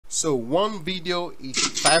So one video is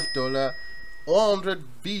 $5, 100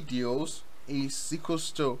 videos is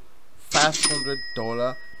equals to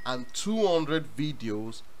 $500, and 200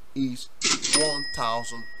 videos is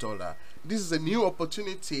 $1,000. This is a new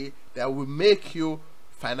opportunity that will make you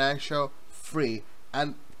financial free.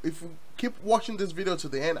 And if you keep watching this video to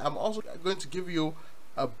the end, I'm also going to give you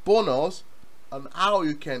a bonus on how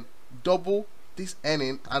you can double this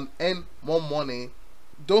earning and earn more money.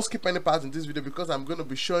 Don't skip any part in this video because I'm going to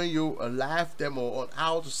be showing you a live demo on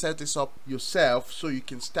how to set this up yourself so you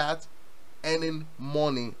can start earning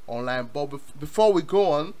money online. But before we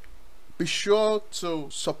go on, be sure to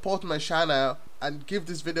support my channel and give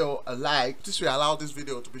this video a like. This will allow this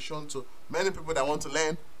video to be shown to many people that want to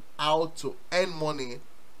learn how to earn money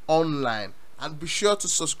online. And be sure to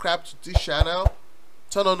subscribe to this channel,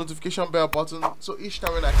 turn on notification bell button, so each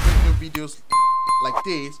time when I create new videos like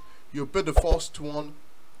this, you'll be the first one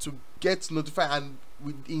to get notified, and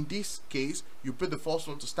in this case you'll be the first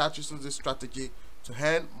one to start using this strategy to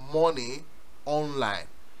earn money online.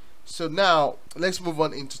 So now let's move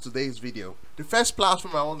on into today's video. The first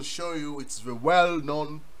platform I want to show you, it's the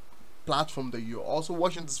well-known platform that you're also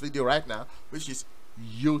watching this video right now, which is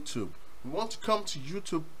YouTube. We want to come to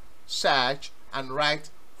YouTube, search and write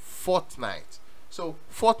Fortnite. So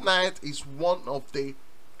Fortnite is one of the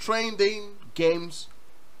trending games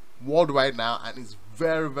worldwide now, and it's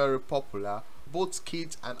very popular. Both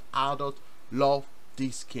kids and adults love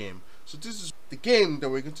this game. So this is the game that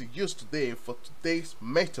we're going to use today for today's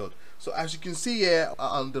method. So as you can see here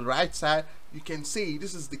on the right side, you can see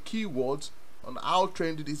this is the keywords on how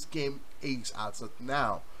trendy this game is as of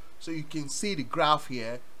now. So you can see the graph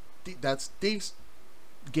here that this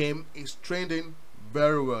game is trending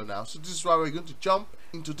very well now. So this is why we're going to jump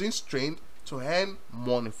into this trend to earn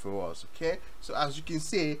money for us. Okay, so as you can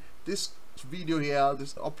see, this video here,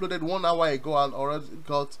 this uploaded 1 hour ago and already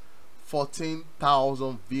got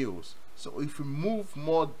 14,000 views. So if we move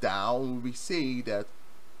more down, we see that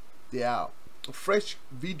there are fresh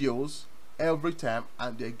videos every time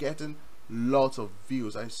and they're getting lots of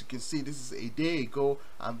views. As you can see, this is a day ago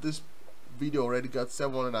and this video already got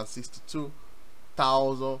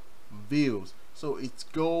 762,000 views. So it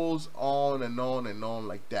goes on and on and on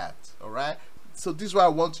like that. Alright, so this is why I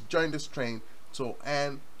want to join this trend to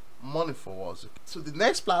earn money for us. So the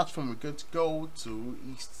next platform we're going to go to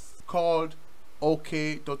is called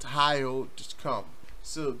ok.io.com.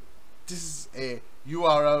 So this is a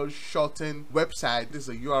URL shortened website. This is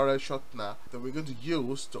a URL shortener that we're going to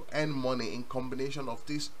use to earn money in combination of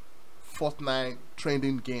these Fortnite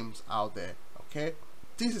trending games out there. Okay,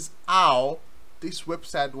 this is how this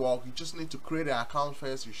website works. You just need to create an account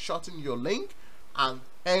first. You shorten your link and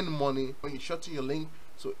earn money when you shorten your link.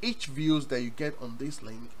 So each views that you get on this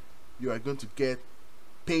link, you are going to get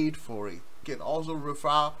paid for it. You can also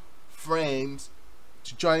refer friends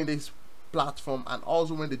to join this platform, and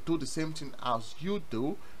also when they do the same thing as you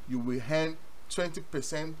do, you will earn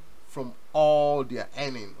 20% from all their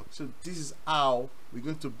earning. So this is how we're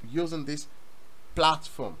going to be using this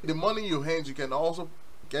platform. The money you earn, you can also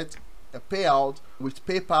get a payout with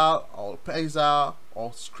PayPal or Paydays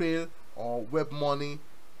or Skrill or web money,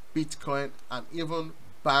 Bitcoin, and even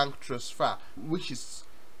bank transfer, which is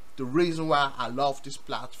the reason why I love this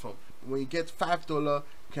platform. When you get $5, you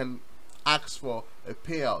can ask for a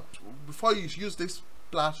payout. Before you use this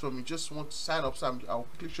platform, you just want to sign up. So I'll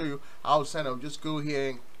quickly show you how to sign up. Just go here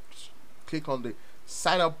and click on the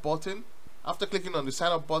sign up button. After clicking on the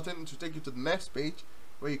sign up button, it will take you to the next page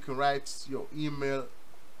where you can write your email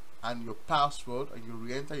and your password, and you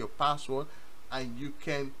re-enter your password, and you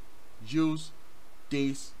can use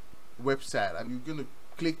this website, and you're going to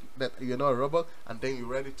click that you're not a robot, and then you're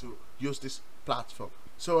ready to use this platform.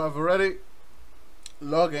 So I've already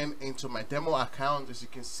logged into my demo account. As you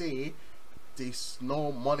can see, there's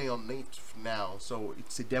no money on it now, so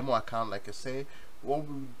it's a demo account. Like I say, what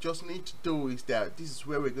we just need to do is that this is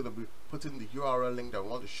where we're going to be putting the URL link that we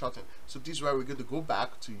want to shorten. So this is where we're going to go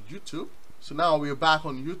back to YouTube. So now we're back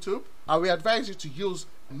on YouTube, and we advise you to use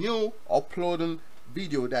new uploading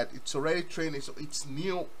video that it's already training, so it's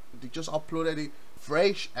new. They just uploaded it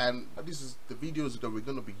fresh, and this is the videos that we're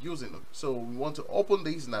going to be using. So we want to open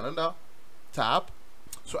this in another tab.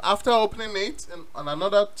 So after opening it on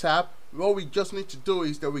another tab, what we just need to do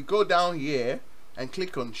is that we go down here and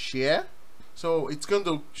click on share. So it's going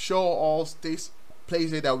to show us this place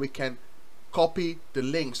here that we can copy the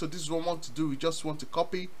link. So this is what we want to do. We just want to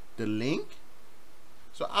copy the link.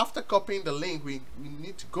 So after copying the link, we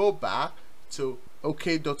need to go back to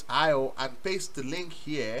ok.io and paste the link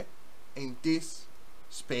here in this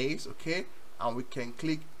space. Okay, and we can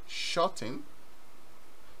click shorten.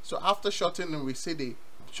 So after shortening, we see the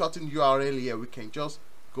shortened URL here, we can just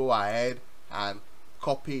go ahead and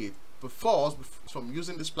copy it. But first, from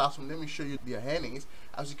using this platform, let me show you the earnings.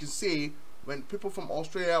 As you can see, when people from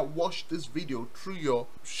Australia watch this video through your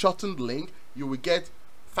shortened link, you will get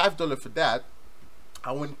 $5 for that.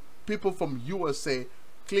 And when people from USA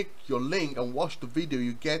click your link and watch the video,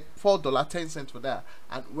 you get $4.10 for that.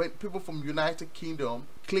 And when people from United Kingdom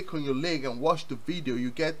click on your link and watch the video, you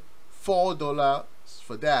get $4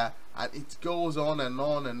 for that. And it goes on and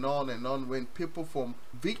on and on and on. When people from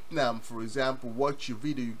Vietnam, for example, watch your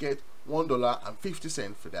video, you get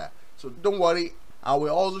 $1.50 for that. So don't worry, I will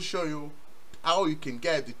also show you how you can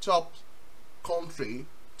get the top country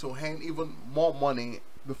to earn even more money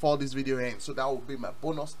before this video ends. So that will be my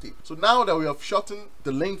bonus tip. So now that we have shortened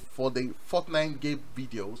the link for the Fortnite game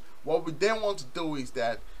videos, what we then want to do is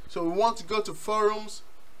that, so we want to go to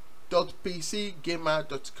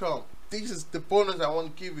forums.pcgamer.com. This is the bonus I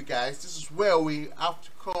want to give you guys. This is where we have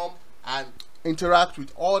to come and interact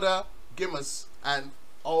with other gamers and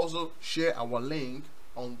also share our link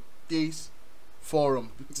on this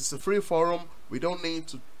forum. It's a free forum. We don't need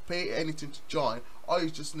to pay anything to join. All you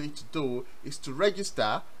just need to do is to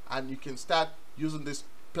register, and you can start using this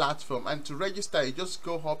platform. And to register, you just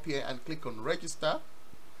go up here and click on register,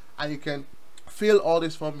 and you can fill all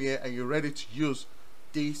this form here, and you're ready to use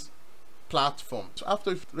this platform. So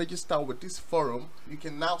after you register with this forum, you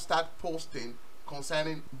can now start posting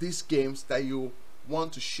concerning these games that you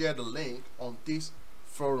want to share the link on these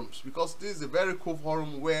forums, because this is a very cool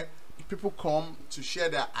forum where people come to share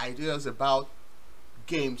their ideas about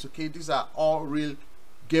games. Okay, these are all real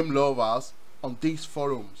game lovers on these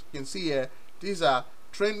forums. You can see here, these are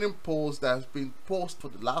trending posts that have been posted for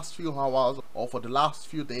the last few hours or for the last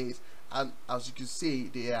few days, and as you can see,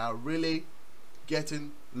 they are really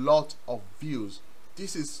getting lot of views.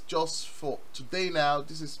 This is just for today. Now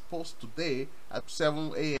this is post today at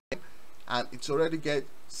 7 a.m. and it's already get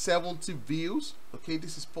 70 views. Okay,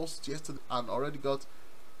 this is posted yesterday and already got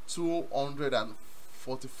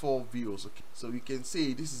 244 views. Okay, so you can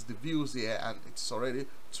see this is the views here, and it's already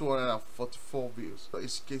 244 views. So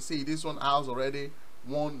as you can see, this one has already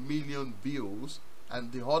 1 million views,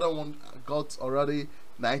 and the other one got already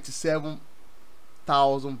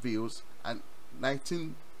 97,000 views and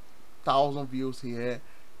 19,000 views here.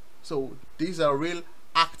 So these are real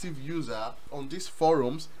active users on these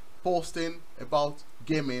forums posting about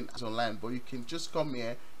gaming online. But you can just come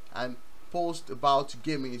here and post about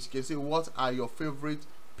gaming. As you can see, what are your favorite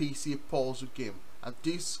PC puzzle game, and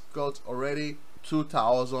this got already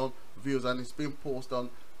 2,000 views, and it's been posted on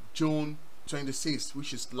June 26th,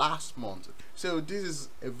 which is last month. So this is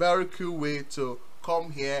a very cool way to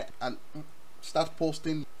come here and start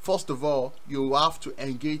posting. First of all, you have to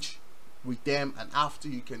engage with them, and after,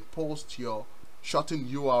 you can post your shortened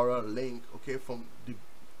URL link, okay, from the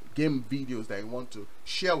game videos that you want to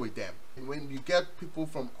share with them. And when you get people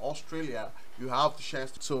from Australia, you have the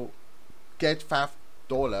chance to get $5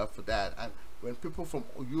 for that. And when people from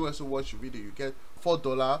US watch your video, you get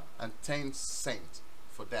 $4.10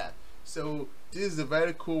 for that. So this is a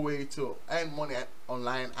very cool way to earn money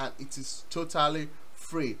online, and it is totally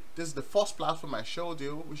free. This is the first platform I showed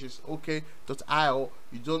you, which is OK.io.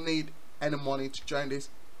 You don't need any money to join this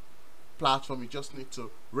platform. You just need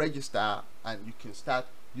to register, and you can start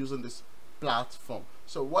using this platform.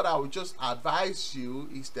 So what I would just advise you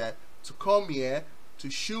is that to come here, to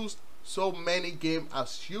choose so many games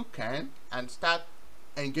as you can, and start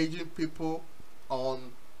engaging people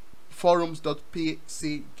on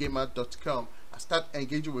forums.pcgamer.com, and start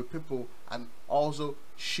engaging with people, and also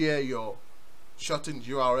share your shortened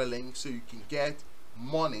URL link so you can get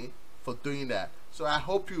money for doing that. So I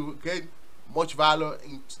hope you get much value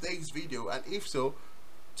in today's video, and if so,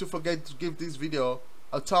 don't forget to give this video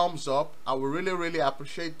a thumbs up. I will really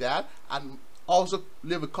appreciate that, and also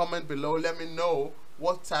leave a comment below. Let me know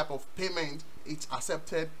what type of payment it's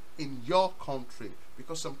accepted in your country,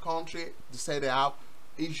 because some country they say they have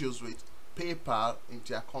issues with PayPal in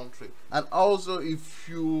their country. And also, if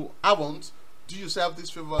you haven't, do yourself this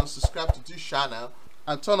favor and subscribe to this channel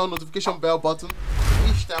and turn on notification bell button.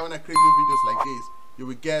 Each time when I create new videos like this, you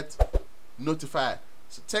will get notified.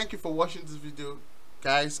 So thank you for watching this video,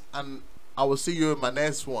 guys, and I will see you in my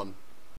next one.